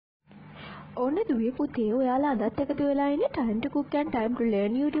ඕන දුවේ පුතේ ඔයාලා අදත් එකතු වෙලා ඉන්නේ time to cook and time to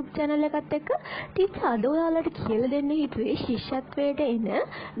learn YouTube channel එකත් එක්ක ටිකක් අද ඔයාලට කියලා දෙන්න හිතුවේ ශිෂ්‍යත්වයට එන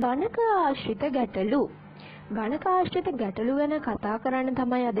ගණක ආශ්‍රිත ගැටලු. ගණක ආශ්‍රිත ගැටලු ගැන කතා කරන්න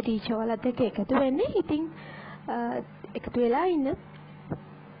තමයි අද ටීචර් ඔයාලත් එක්ක එකතු වෙන්නේ. ඉතින් එකතු වෙලා ඉන්න.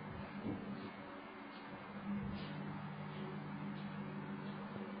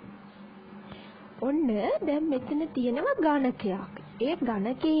 ඔන්න දැන් මෙතන තියෙනවා ගණකයක්. ඒ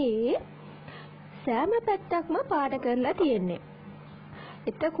ගණකයේ සෑම පැත්තක්ම පාඩ කරලා තියෙන්නේ.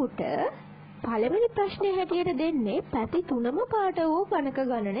 එතකොට පළවෙනි ප්‍රශ්නේ හැටියට දෙන්නේ පැති තුනම පාඩ වූ ගණක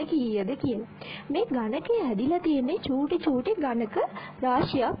ගණන කීයද කියලා. මේ ගණකේ හැදිලා තියෙන්නේ චූටි ගණක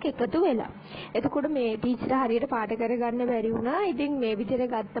රාශියක් එකතු වෙලා. එතකොට මේ ටීචර් හරියට පාඩ කරගන්න බැරි වුණා. ඉතින් මේ විදිහට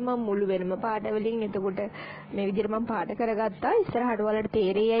ගත්ත මම මුළු වෙනම පාඩ වලින් එතකොට මේ විදිහට මම පාඩ කරගත්තා. ඉස්සරහට ඔයාලට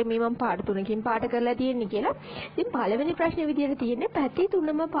තේරෙයි මේ මම පාඩ තුනකින් පාඩ කරලා තියෙන්නේ කියලා. ඉතින් පළවෙනි ප්‍රශ්නේ විදිහට තියෙන්නේ පැති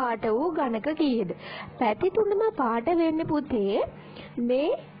තුනම පාඩ වූ ගණක කීයද? පැති තුනම පාඩ වෙන්නේ පුතේ මේ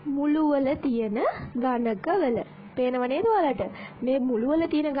මුළු වල තියෙන ගණකවල. පේනව නේද ඔයාලට? මේ මුළු වල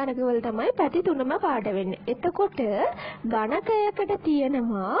තියෙන ගණකවල තමයි පැති තුනම පාඩ වෙන්නේ. එතකොට ගණකයකට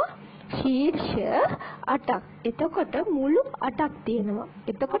තියෙනවා ශීර්ෂ 8ක්. එතකොට මුළු 8ක් තියෙනවා.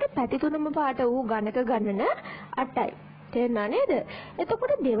 එතකොට පැති තුනම පාඩ වූ ගණක ගණන 8යි. තේරුණා නේද?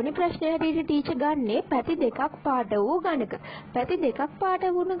 එතකොට දෙවෙනි ප්‍රශ්නේ හැටියට ටීචර් ගන්නේ පැති දෙකක් පාඩ වූ ගණක. පැති දෙකක් පාඩ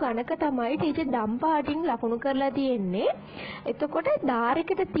වුණු ගණක තමයි ටීචර් දම් පාටින් ලකුණු කරලා තියෙන්නේ. එතකොට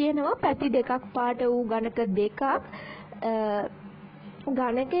ධාරයකට තියෙනවා පැති දෙකක් පාඩ වූ ගණක දෙකක්.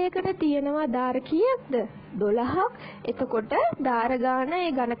 ගණකයකට තියෙනවා ධාර කීයක්ද? 12ක්. එතකොට ධාර ගාන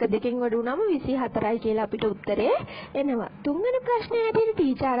ඒ ගණක දෙකෙන් වැඩි වුණාම 24යි කියලා අපිට උත්තරේ එනවා. තුන්වෙනි ප්‍රශ්නේ හැටියට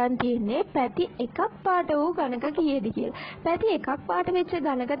ටීචර් අරන් තියෙන්නේ පැති එකක් පාඩ වූ ගණක කීයද කියලා. පැති එකක් පාඩ වෙච්ච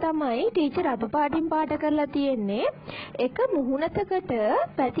ගණක තමයි ටීචර් අතු පාටින් පාඩ කරලා තියෙන්නේ. එක මුහුණතකට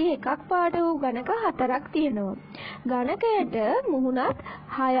පැති එකක් පාඩ වූ ගණක 4ක් තියෙනවා. ගණකයට මුහුණත්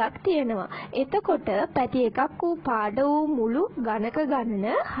 6ක් තියෙනවා. එතකොට පැති එකක් වූ පාඩ වූ මුළු ගණක ගණන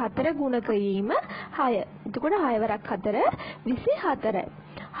 4 ගුණක වීම 6. එතකොට 6 වරක් 4 24යි.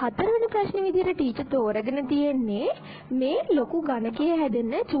 හතරවෙනි ප්‍රශ්නේ විදිහට ටීචර් තෝරගෙන තියෙන්නේ මේ ලොකු ගණකයේ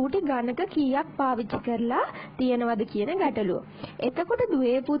හැදෙන්න චූටි ගණක කීයක් පාවිච්චි කරලා තියෙනවද කියන ගැටලුව. එතකොට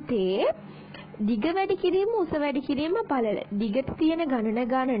දුවේ පුතේ දිග වැඩි කිරීම උස වැඩි කිරීම පළල. දිගට තියෙන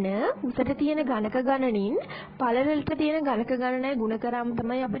ගණන උසට තියෙන ගණක ගණනින් පළලට තියෙන ගණක ගණනයි ගුණ කරාම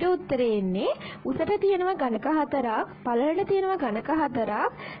තමයි අපිට උත්තරේ එන්නේ. උසට තියෙනවා ගණක 4ක්, පළලට තියෙනවා ගණක 4ක්,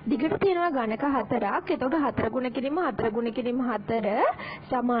 දිගට තියෙනවා ගණක 4ක්. එතකොට 4 ගුණ කිරීම 4 ගුණ කිරීම 4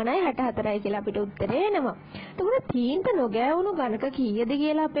 සමානයි 64යි කියලා අපිට උත්තරේ එනවා. එතකොට තීන්ත නොගෑවුණු ගණක කීයද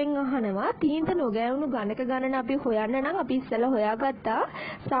කියලා අපෙන් අහනවා. තීන්ත නොගෑවුණු ගණක ගණන අපි හොයන්න නම් අපි ඉස්සෙල්ලා හොයාගත්තා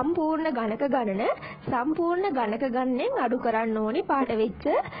සම්පූර්ණ ගණක ගණන. සම්පූර්ණ ගණක ගණනෙන් අඩු කරන්න ඕනි පාඩ වෙච්ච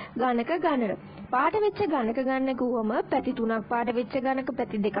ගණක ගණන. පාඩ වෙච්ච ගණක ගණන කිව්වම පැති 3ක් පාඩ වෙච්ච ගණක,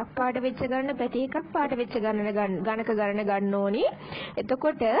 පැති 2ක් පාඩ වෙච්ච ගණන, පැති 1ක් පාඩ වෙච්ච ගණක ගණන ගන්න ඕනි.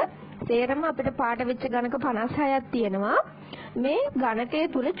 එතකොට සේරම අපිට පාඩ වෙච්ච ගණක 56ක් තියෙනවා. මේ ගණකයේ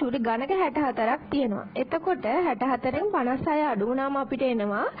තුල චූටි ගණක 64ක් තියෙනවා. එතකොට 64න් 56 අඩු වුණාම අපිට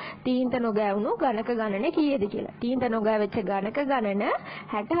එනවා තීන්ත නොගෑවුණු ගණක ගණන කීයද කියලා. තීන්ත නොගෑවෙච්ච ගණක ගණන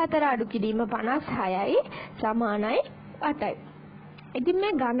 64 අඩු කිරීම 56යි සමානයි 8යි. ඉතින්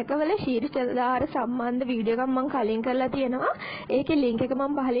මේ ගණකවල ශීර්ෂ ධාර සම්බන්ධ වීඩියෝ එකක් මම කලින් කරලා තියෙනවා. ඒකේ link එක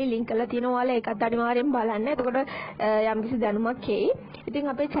මම පහලින් link කරලා තියෙනවා. ඔයාලා ඒකත් අනිවාර්යෙන් බලන්න. එතකොට යම්කිසි දැනුමක් එයි.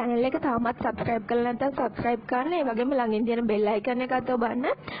 ඉතින් අපේ channel එක තාමත් subscribe කරලා නැත්නම් subscribe කරන්න. ඒ වගේම ළඟින් තියෙන bell icon එකත් ඔබන්න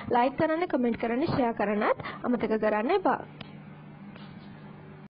like කරන්න, comment කරන්න, share කරන්නත් අමතක කරන්න එපා.